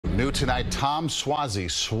New tonight, Tom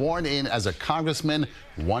Suozzi sworn in as a congressman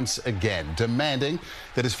once again, demanding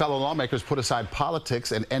that his fellow lawmakers put aside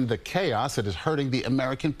politics and end the chaos that is hurting the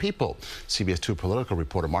American people. CBS 2 political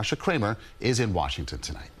reporter Marcia Kramer is in Washington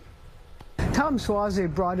tonight. Tom Suozzi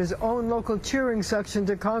brought his own local cheering section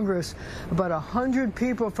to Congress. About 100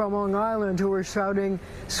 people from Long Island who were shouting,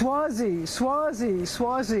 "Suozzi, Suozzi,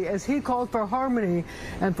 Suozzi," as he called for harmony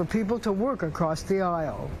and for people to work across the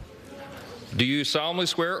aisle. Do you solemnly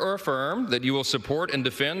swear or affirm that you will support and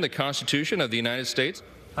defend the Constitution of the United States?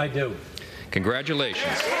 I do.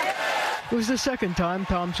 Congratulations. It was the second time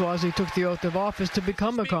Tom Suozzi took the oath of office to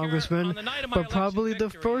become a congressman, but probably the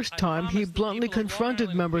first time he bluntly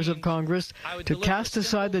confronted members of Congress to cast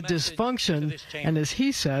aside the dysfunction and, as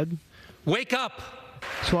he said, "Wake up!"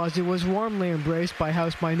 Suozzi was warmly embraced by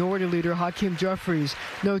House Minority Leader Hakeem Jeffries,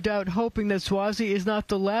 no doubt hoping that Suozzi is not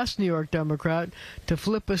the last New York Democrat to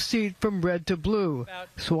flip a seat from red to blue.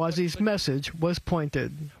 Suozzi's message was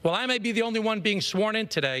pointed. Well, I may be the only one being sworn in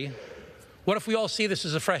today. What if we all see this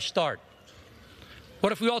as a fresh start?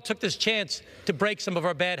 What if we all took this chance to break some of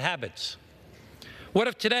our bad habits? What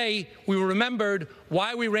if today we remembered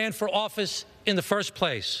why we ran for office in the first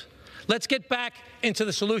place? Let's get back into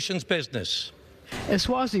the solutions business. As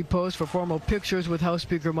Suozzi posed for formal pictures with House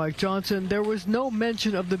Speaker Mike Johnson, there was no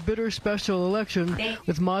mention of the bitter special election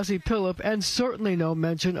with Mazi Pilip, and certainly no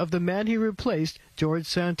mention of the man he replaced, George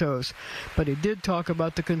Santos. But he did talk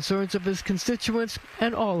about the concerns of his constituents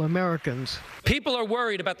and all Americans. People are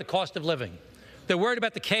worried about the cost of living. They're worried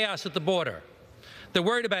about the chaos at the border. They're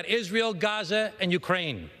worried about Israel, Gaza, and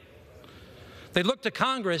Ukraine. They look to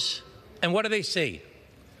Congress, and what do they see?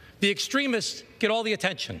 The extremists get all the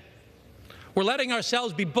attention. We're letting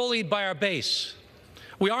ourselves be bullied by our base.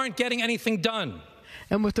 We aren't getting anything done.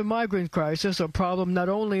 And with the migrant crisis, a problem not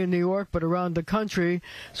only in New York but around the country,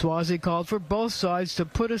 Suozzi called for both sides to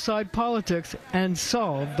put aside politics and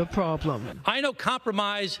solve the problem. I know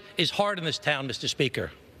compromise is hard in this town, Mr.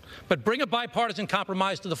 Speaker, but bring a bipartisan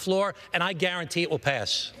compromise to the floor, and I guarantee it will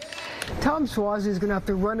pass. Tom Suozzi is going to have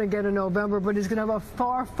to run again in November, but he's going to have a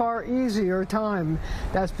far, far easier time.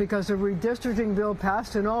 That's because the redistricting bill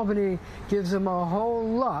passed in Albany gives him a whole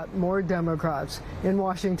lot more Democrats. In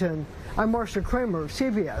Washington, I'm Marcia Kramer,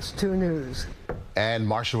 CBS 2 News. And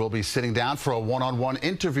Marcia will be sitting down for a one-on-one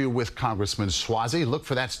interview with Congressman Suozzi. Look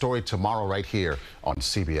for that story tomorrow right here on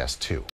CBS 2.